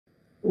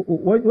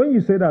When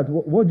you say that,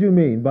 what do you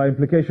mean by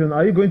implication?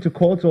 Are you going to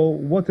court or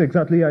what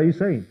exactly are you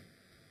saying?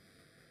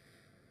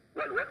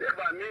 Well,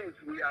 whatever means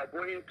we are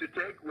going to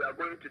take, we are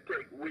going to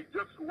take. We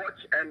just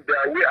watch and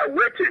we are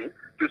waiting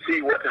to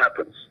see what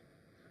happens.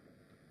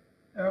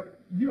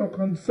 Your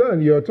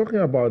concern, you're talking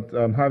about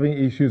having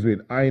issues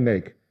with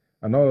INEC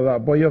and all of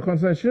that, but your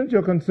concern, shouldn't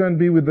your concern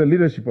be with the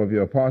leadership of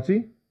your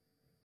party?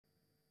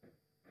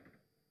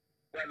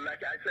 Well,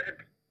 like I said,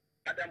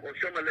 Adam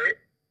Oshomole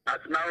has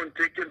now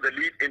taken the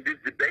lead in this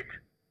debate.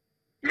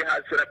 He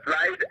has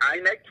replied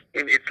INEC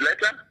in its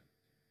letter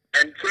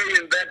and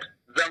saying that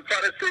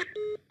Zamfara State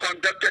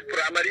conducted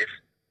primaries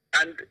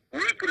and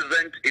will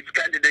present its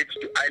candidates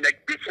to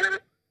INEC before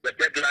the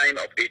deadline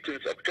of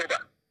 18th October.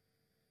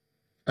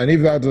 And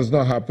if that does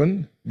not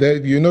happen, there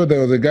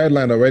was a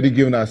guideline already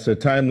given us a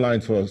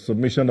timeline for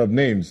submission of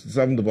names,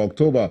 7th of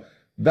October.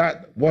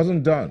 That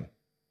wasn't done.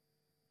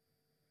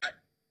 I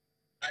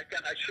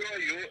can assure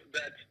you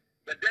that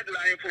the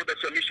deadline for the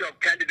submission of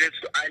candidates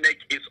to INEC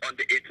is on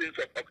the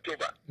 18th of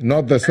October.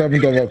 Not the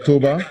 7th of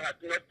October? Has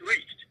not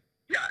reached.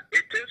 Yeah,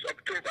 18th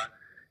October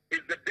is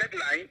the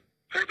deadline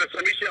for the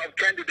submission of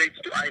candidates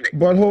to INEC.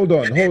 But hold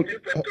on.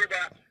 18th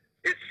October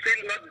is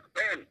still not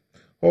done.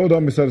 Hold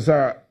on, Mr.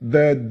 Dosara.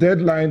 The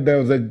deadline, there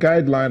was a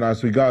guideline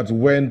as regards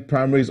when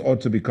primaries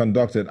ought to be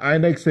conducted.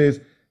 INEC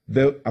says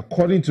that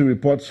according to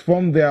reports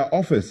from their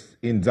office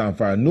in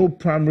Zamfara, no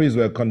primaries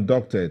were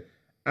conducted.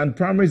 And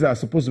primaries are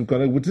supposed to be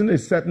conducted within a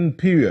certain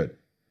period.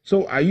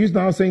 So are you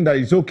now saying that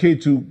it's okay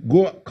to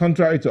go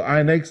contrary to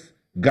INEC's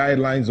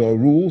guidelines or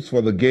rules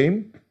for the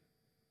game?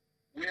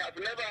 We have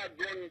never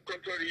gone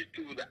contrary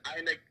to the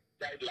INEC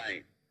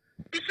guidelines.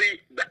 You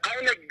see, the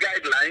INEC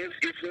guidelines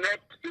is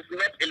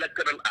not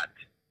electoral act.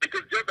 It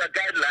is just a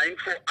guideline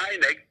for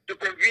INEC to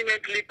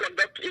conveniently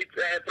conduct its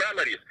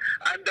primaries.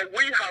 And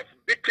we have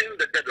beaten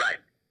the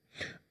deadline.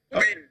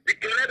 We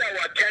declared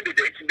our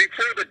candidates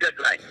before the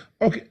deadline.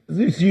 Okay,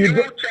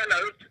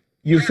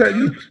 You said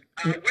you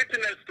are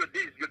witness to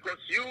this because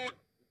you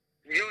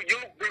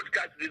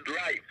broadcast this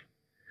live.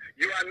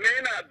 Your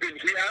men have been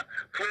here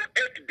for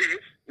 8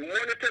 days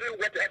monitoring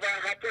whatever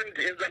happened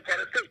in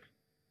Zamfara State.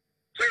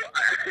 So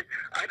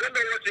I don't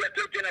know what you are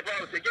talking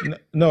about again.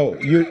 No,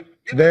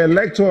 the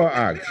Electoral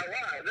Act.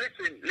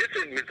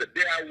 Listen, Mr.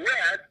 There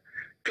were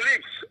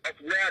clips of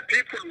where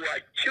people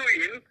were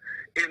queuing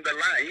in the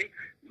line.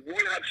 We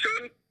have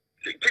shown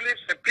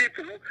clips of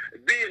people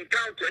being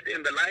counted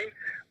in the line.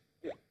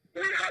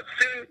 We have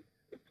seen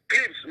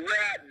clips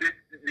where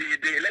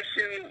the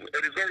election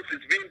results is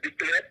being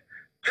declared.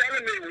 Tell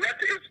me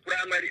what is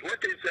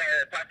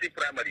party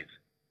primaries?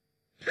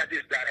 That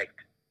is direct.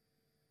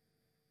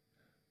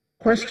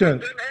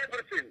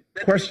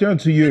 Question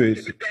to you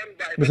is,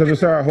 Mr.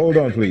 Dosara, hold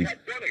on, please.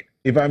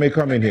 If I may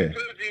come in here.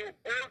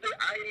 All the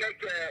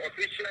INEC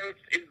officials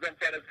in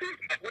Zamfara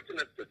State are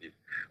witness to this.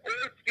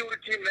 All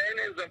security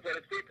men in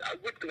Zamfara State are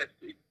witness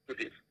to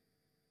this.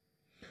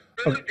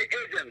 All the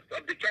agents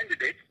of the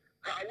candidates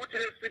are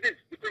witness to this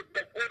because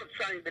they've all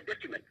signed the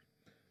document.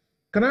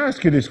 Can I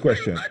ask you this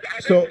question?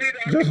 So,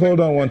 just hold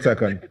on 1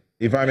 second,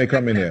 if I may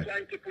come in here.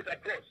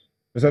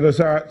 Mr.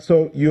 Dosara,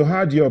 so you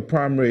had your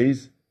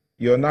primaries,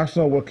 your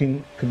National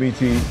Working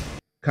Committee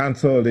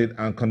cancelled it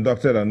and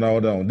conducted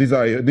another one. This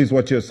is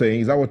what you're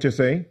saying. Is that what you're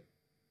saying?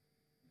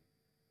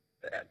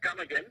 Come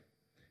again?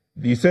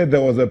 You said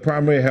there was a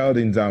primary held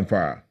in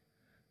Zamfara.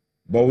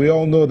 But we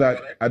all know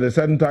that at a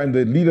certain time,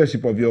 the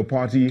leadership of your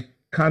party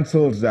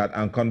cancelled that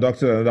and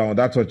conducted another one.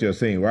 That's what you're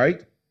saying,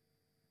 right?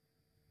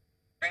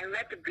 On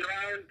what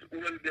ground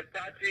will the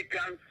party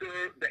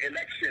cancel the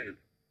election?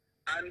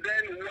 And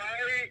then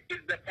why is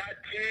the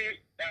party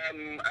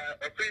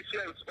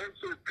officials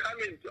also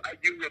coming to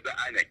argue with the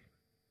INEC?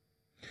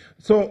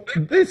 So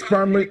this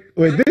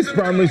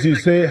primaries you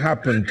say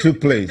happened, took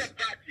place. The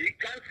party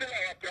cancel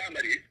our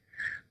primaries.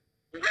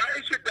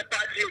 Why should the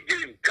party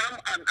again come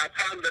and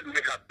affirm that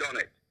we have done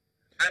it?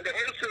 And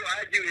also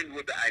arguing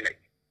with the INEC.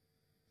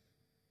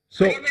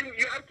 So I mean,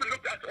 you have to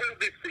look at all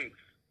these things,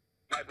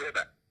 my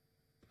brother.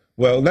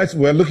 Well,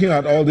 we're looking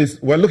at all this.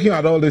 We're looking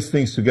at all these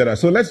things together.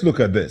 So let's look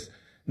at this.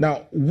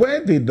 Now,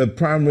 where did the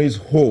primaries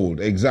hold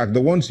exactly?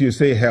 The ones you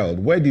say held,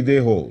 where did they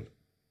hold?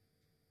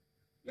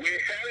 We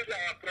held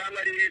our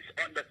primaries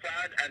on the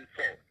 3rd and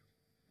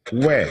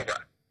 4th. Where?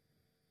 October.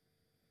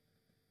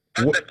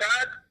 On the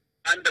 3rd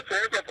and the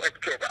 4th of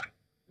October.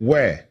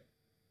 Where?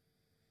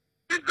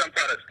 In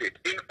Zamfara State.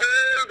 In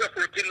all the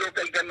 14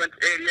 local government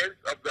areas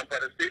of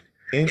Zamfara State.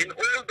 In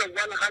all the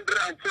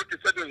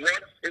 147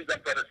 wards in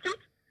Zamfara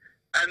State.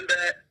 And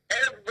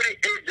every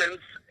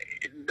agency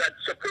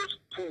that's supposed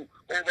to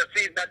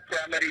oversee that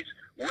primaries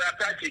were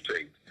party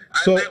trained.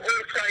 And they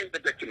all signed the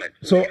document.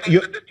 So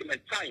the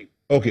document signed.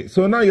 Okay,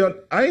 so now your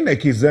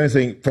INEC is then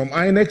saying, from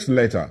INEC's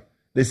letter,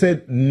 they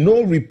said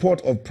no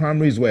report of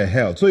primaries were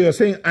held. So you're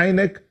saying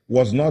INEC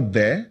was not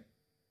there?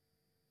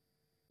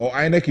 Or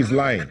INEC is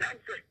lying? What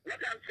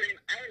I'm saying,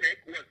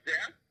 INEC was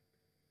there.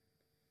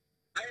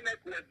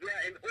 INEC was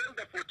there in all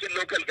the 14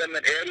 local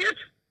government areas,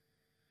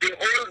 in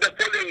all the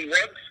polling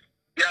wards,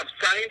 They have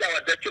signed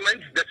our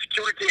documents. The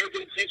security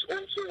agencies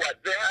also were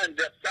there, and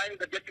they have signed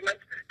the document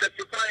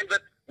testifying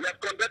that we have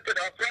conducted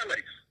our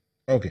primaries.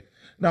 Okay.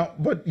 Now,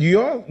 but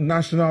your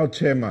national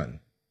chairman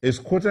is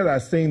quoted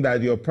as saying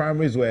that your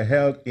primaries were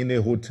held in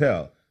a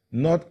hotel,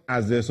 not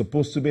as they're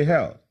supposed to be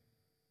held.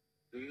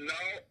 No,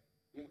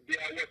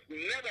 there was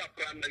never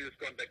primaries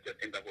conducted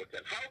in the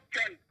hotel. How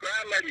can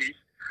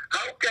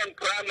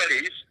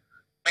primaries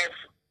of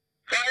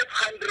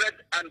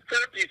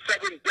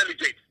 537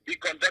 delegates be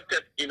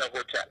conducted in a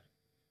hotel?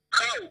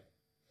 How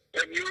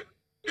can you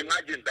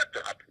imagine that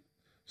to happen?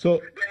 So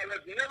there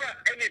was never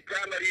any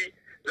primary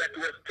that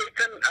was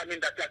taken,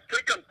 that has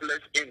taken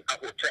place in a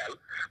hotel,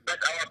 but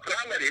our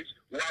primaries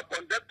were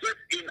conducted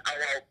in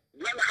our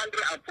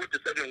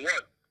 147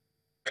 wards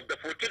of the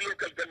 14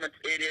 local government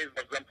areas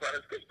of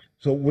Zamfara state.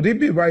 So would it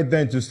be right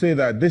then to say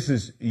that this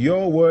is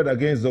your word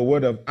against the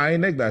word of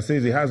INEC that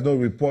says it has no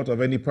report of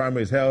any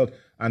primaries held,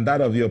 and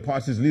that of your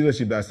party's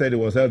leadership that said it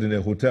was held in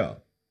a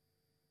hotel?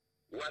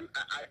 Well,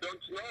 I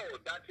don't know.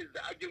 That is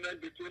the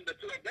argument between the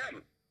two of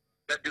them.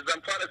 That the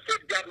Zamfara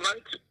state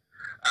government,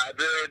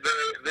 the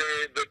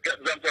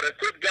Zamfara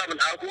state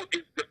governor, who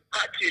is the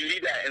party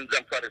leader in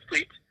Zamfara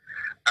state,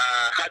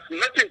 has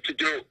nothing to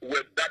do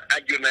with that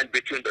argument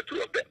between the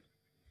two of them.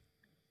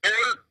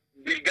 All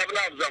the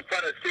governor of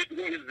Zamfara state,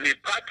 who is the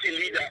party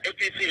leader,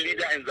 APC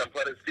leader in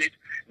Zamfara state,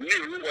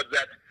 knew was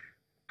that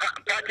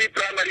party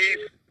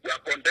primaries were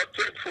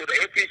conducted for the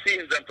APC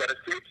in Zamfara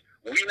state.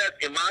 Winners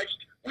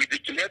emerged. We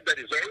declared the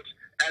results,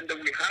 and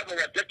we have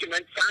our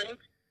document signed.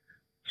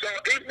 So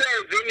if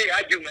there is any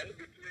argument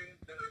between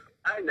the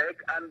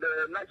INEC and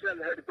the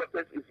national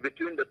headquarters, it's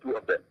between the two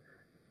of them.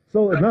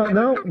 So now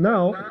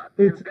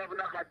it's... The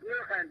governor had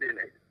no hand in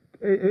it.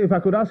 If I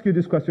could ask you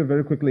this question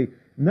very quickly.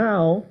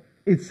 Now,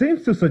 it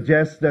seems to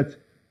suggest that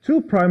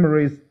 2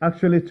 primaries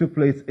actually took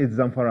place in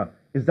Zamfara.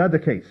 Is that the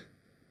case?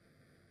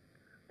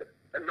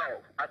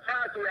 No. As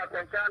far as we are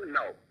concerned,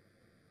 no.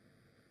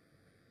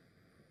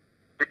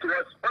 It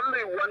was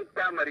only 1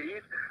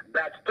 primary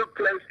that took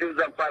place in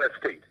Zamfara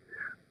state.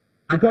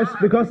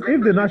 Because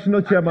if the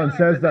national chairman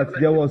says that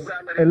there was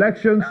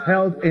elections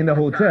held in a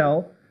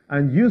hotel,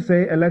 and you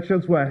say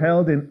elections were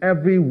held in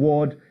every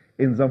ward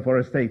in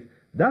Zamfara state,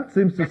 that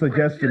seems to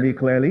suggest to me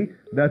clearly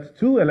that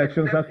 2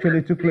 elections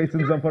actually took place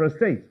in Zamfara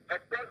state.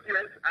 Of course,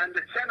 yes, and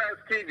the Channels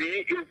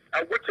TV is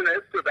a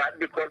witness to that,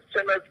 because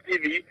Channels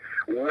TV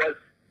was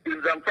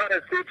in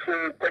Zamfara state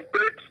for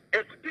complete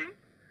HD,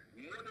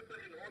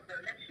 monitoring all the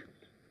elections.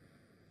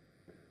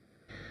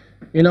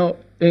 You know,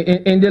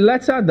 in the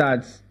letter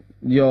that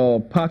your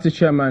party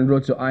chairman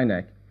wrote to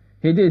INEC,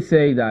 he did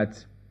say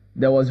that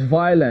there was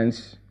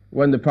violence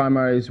when the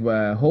primaries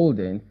were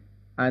holding,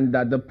 and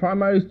that the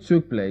primaries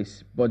took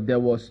place, but there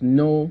was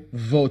no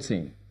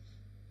voting.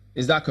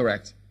 Is that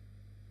correct?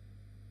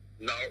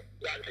 No,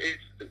 that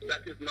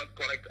is not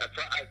correct as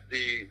far as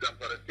the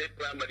Zamfara state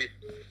primaries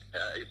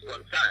is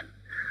concerned.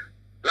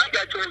 Like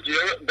I told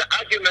you, the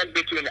argument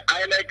between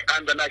INEC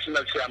and the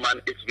national chairman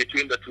is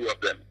between the two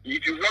of them.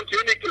 If you want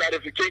any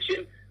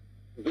clarification,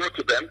 go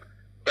to them,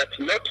 but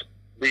not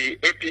the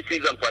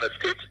APC Zamfara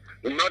state,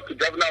 not the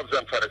governor of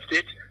Zamfara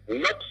state,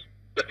 not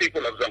the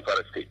people of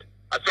Zamfara state.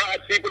 As far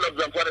as people of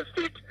Zamfara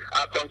state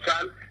are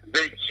concerned,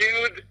 they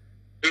queued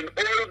in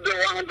all the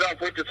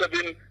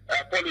 147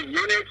 polling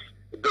units.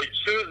 They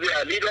choose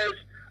their leaders,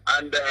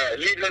 and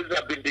leaders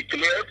have been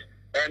declared,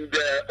 and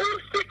all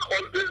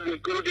stakeholders,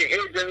 including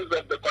agents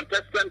of the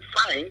contestants,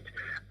 signed,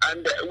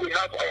 and we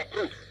have our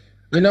proof.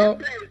 You know, if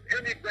there is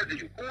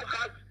anybody who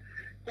has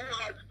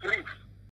proof